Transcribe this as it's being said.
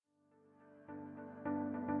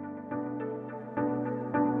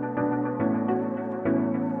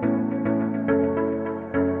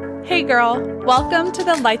Hey girl, welcome to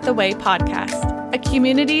the Light the Way podcast, a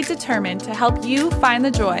community determined to help you find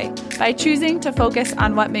the joy by choosing to focus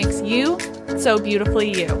on what makes you so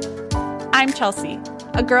beautifully you. I'm Chelsea,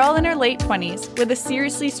 a girl in her late 20s with a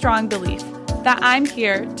seriously strong belief that I'm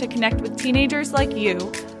here to connect with teenagers like you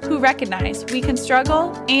who recognize we can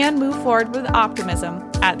struggle and move forward with optimism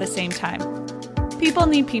at the same time. People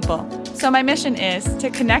need people, so my mission is to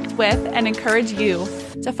connect with and encourage you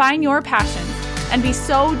to find your passions and be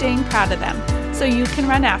so dang proud of them so you can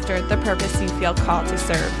run after the purpose you feel called to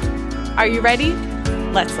serve. Are you ready?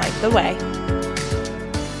 Let's light the way.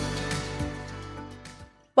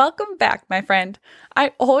 Welcome back, my friend.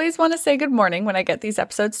 I always want to say good morning when I get these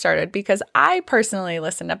episodes started because I personally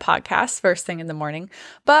listen to podcasts first thing in the morning.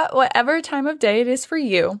 But whatever time of day it is for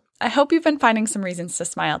you, I hope you've been finding some reasons to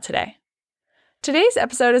smile today. Today's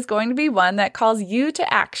episode is going to be one that calls you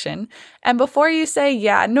to action. And before you say,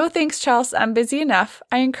 yeah, no thanks, Chels, I'm busy enough,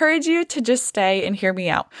 I encourage you to just stay and hear me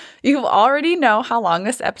out. You already know how long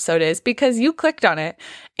this episode is because you clicked on it.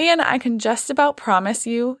 And I can just about promise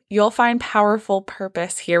you'll find powerful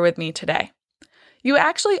purpose here with me today. You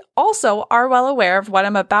actually also are well aware of what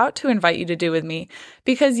I'm about to invite you to do with me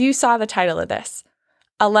because you saw the title of this.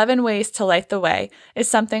 11 Ways to Light the Way is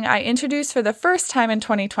something I introduced for the first time in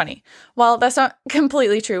 2020. Well, that's not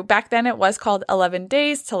completely true. Back then it was called 11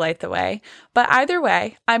 Days to Light the Way. But either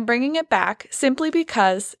way, I'm bringing it back simply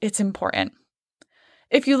because it's important.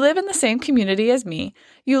 If you live in the same community as me,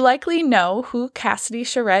 you likely know who Cassidy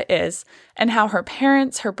Charette is and how her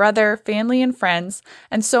parents, her brother, family, and friends,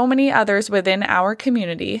 and so many others within our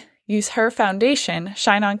community use her foundation,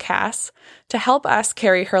 Shine on Cass, to help us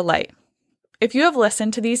carry her light. If you have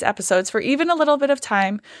listened to these episodes for even a little bit of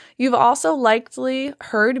time, you've also likely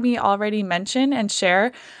heard me already mention and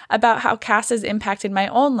share about how Cass has impacted my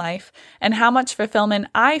own life and how much fulfillment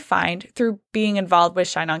I find through being involved with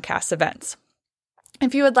Shine on Cass events.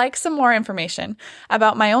 If you would like some more information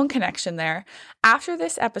about my own connection there, after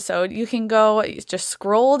this episode, you can go just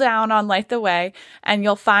scroll down on Light the Way and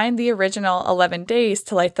you'll find the original 11 Days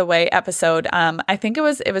to Light the Way episode. I think it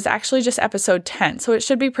was actually just episode 10, so it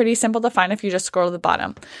should be pretty simple to find if you just scroll to the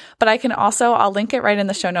bottom. But I'll link it right in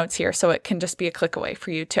the show notes here so it can just be a click away for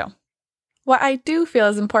you too. What I do feel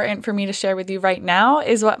is important for me to share with you right now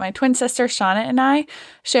is what my twin sister Shauna and I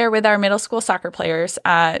share with our middle school soccer players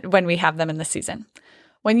when we have them in the season.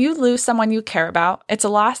 When you lose someone you care about, it's a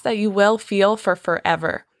loss that you will feel for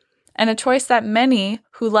forever. And a choice that many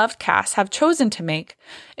who loved Cass have chosen to make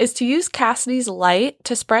is to use Cassidy's light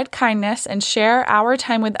to spread kindness and share our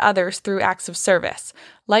time with others through acts of service,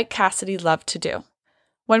 like Cassidy loved to do.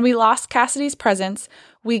 When we lost Cassidy's presence,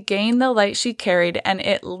 we gained the light she carried and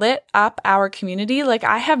it lit up our community like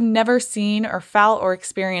I have never seen or felt or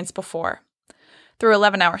experienced before. Through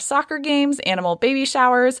 11-hour soccer games, animal baby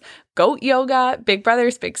showers, goat yoga, Big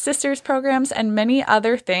Brothers Big Sisters programs, and many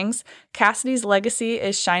other things, Cassidy's legacy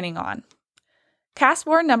is shining on. Cass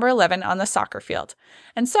wore number 11 on the soccer field.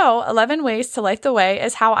 And so 11 Ways to Light the Way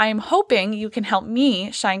is how I am hoping you can help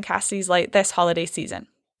me shine Cassidy's light this holiday season.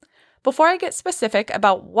 Before I get specific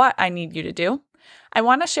about what I need you to do, I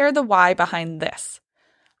want to share the why behind this.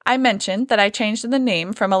 I mentioned that I changed the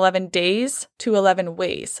name from 11 Days to 11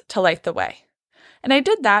 Ways to Light the Way. And I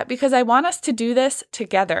did that because I want us to do this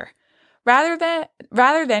together. Rather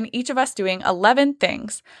than each of us doing 11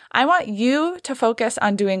 things, I want you to focus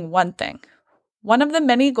on doing one thing. One of the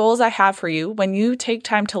many goals I have for you when you take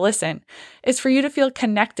time to listen is for you to feel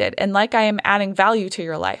connected and like I am adding value to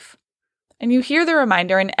your life. And you hear the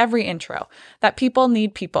reminder in every intro that people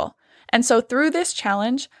need people. And so through this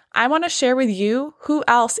challenge, I want to share with you who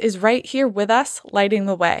else is right here with us lighting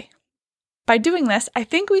the way. By doing this, I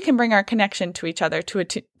think we can bring our connection to each other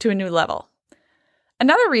to a new level.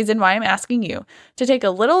 Another reason why I'm asking you to take a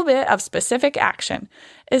little bit of specific action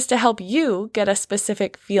is to help you get a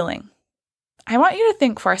specific feeling. I want you to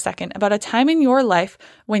think for a second about a time in your life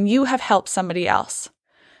when you have helped somebody else.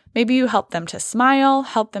 Maybe you helped them to smile,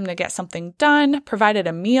 helped them to get something done, provided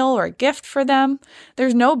a meal or a gift for them.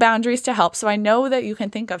 There's no boundaries to help, so I know that you can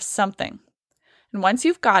think of something. And once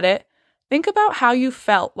you've got it, think about how you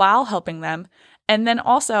felt while helping them, and then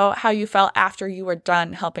also how you felt after you were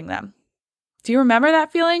done helping them. Do you remember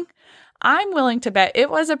that feeling? I'm willing to bet it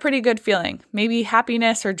was a pretty good feeling, maybe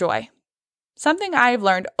happiness or joy. Something I've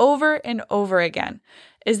learned over and over again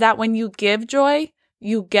is that when you give joy,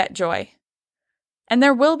 you get joy. And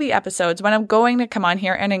there will be episodes when I'm going to come on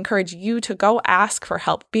here and encourage you to go ask for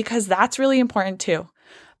help because that's really important too.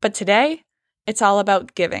 But today, it's all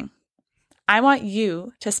about giving. I want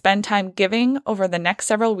you to spend time giving over the next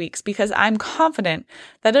several weeks because I'm confident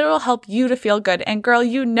that it will help you to feel good. And girl,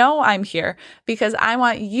 you know I'm here because I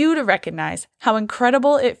want you to recognize how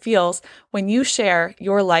incredible it feels when you share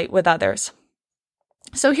your light with others.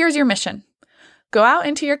 So here's your mission. Go out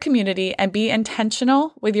into your community and be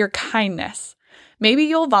intentional with your kindness. Maybe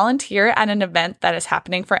you'll volunteer at an event that is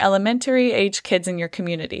happening for elementary age kids in your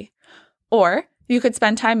community. Or you could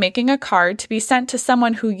spend time making a card to be sent to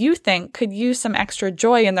someone who you think could use some extra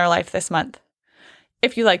joy in their life this month.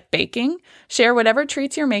 If you like baking, share whatever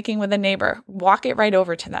treats you're making with a neighbor. Walk it right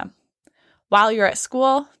over to them. While you're at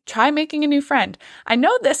school, try making a new friend. I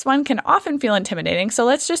know this one can often feel intimidating, so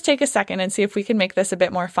let's just take a second and see if we can make this a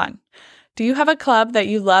bit more fun. Do you have a club that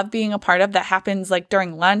you love being a part of that happens like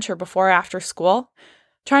during lunch or before or after school?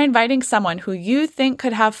 Try inviting someone who you think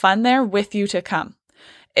could have fun there with you to come.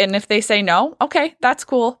 And if they say no, okay, that's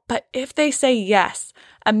cool. But if they say yes,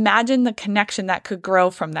 imagine the connection that could grow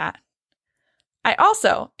from that. I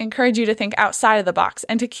also encourage you to think outside of the box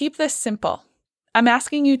and to keep this simple. I'm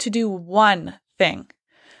asking you to do one thing.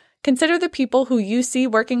 Consider the people who you see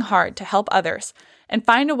working hard to help others and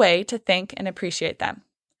find a way to thank and appreciate them.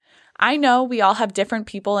 I know we all have different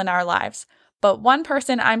people in our lives, but one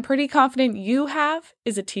person I'm pretty confident you have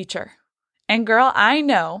is a teacher. And girl, I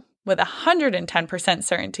know with 110%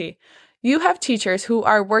 certainty, you have teachers who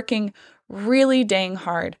are working really dang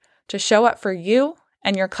hard to show up for you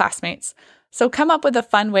and your classmates. So come up with a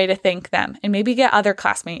fun way to thank them and maybe get other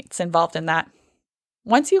classmates involved in that.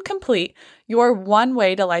 Once you complete your one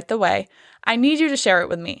way to light the way, I need you to share it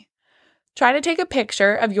with me. Try to take a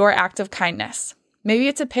picture of your act of kindness. Maybe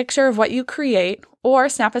it's a picture of what you create, or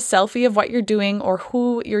snap a selfie of what you're doing or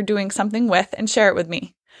who you're doing something with and share it with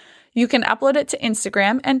me. You can upload it to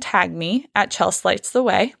Instagram and tag me at Chelsea Lights the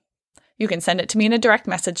Way. You can send it to me in a direct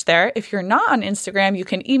message there. If you're not on Instagram, you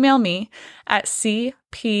can email me at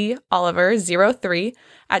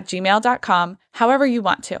cpoliver03@gmail.com, however you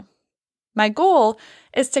want to. My goal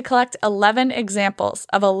is to collect 11 examples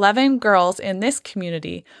of 11 girls in this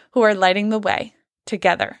community who are lighting the way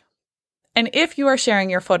together. And if you are sharing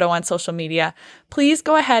your photo on social media, please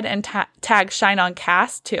go ahead and tag Shine On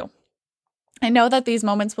Cass too. I know that these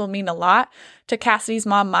moments will mean a lot to Cassidy's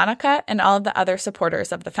mom, Monica, and all of the other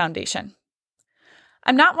supporters of the foundation.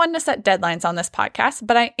 I'm not one to set deadlines on this podcast,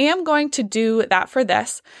 but I am going to do that for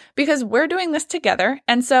this because we're doing this together.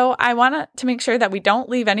 And so I want to make sure that we don't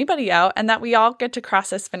leave anybody out and that we all get to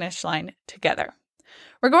cross this finish line together.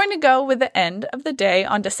 We're going to go with the end of the day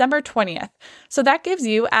on December 20th. So that gives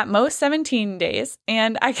you at most 17 days.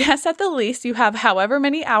 And I guess at the least you have however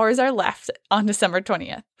many hours are left on December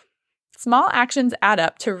 20th. Small actions add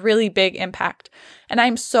up to really big impact, and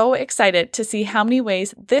I'm so excited to see how many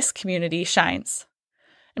ways this community shines.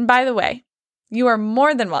 And by the way, you are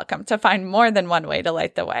more than welcome to find more than one way to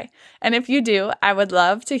light the way. And if you do, I would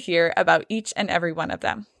love to hear about each and every one of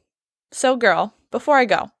them. So girl, before I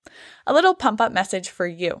go, a little pump-up message for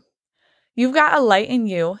you. You've got a light in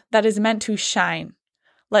you that is meant to shine.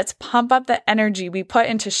 Let's pump up the energy we put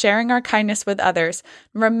into sharing our kindness with others.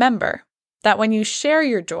 Remember that when you share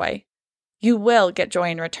your joy, you will get joy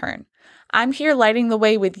in return. I'm here lighting the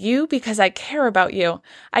way with you because I care about you.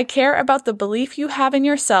 I care about the belief you have in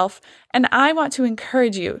yourself, and I want to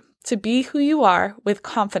encourage you to be who you are with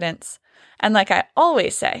confidence. And like I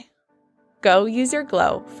always say, go use your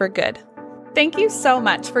glow for good. Thank you so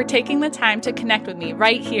much for taking the time to connect with me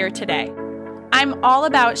right here today. I'm all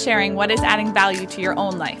about sharing what is adding value to your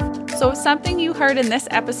own life. So if something you heard in this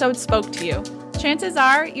episode spoke to you, chances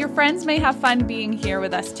are your friends may have fun being here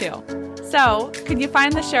with us too. So, could you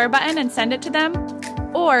find the share button and send it to them?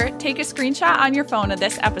 Or take a screenshot on your phone of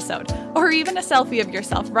this episode, or even a selfie of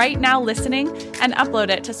yourself right now listening and upload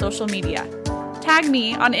it to social media. Tag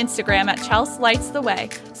me on Instagram at Chelsea Lights the Way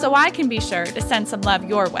so I can be sure to send some love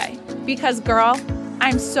your way. Because girl,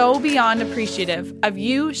 I'm so beyond appreciative of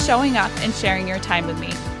you showing up and sharing your time with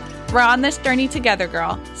me. We're on this journey together,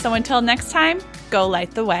 girl. So until next time, go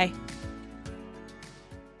light the way.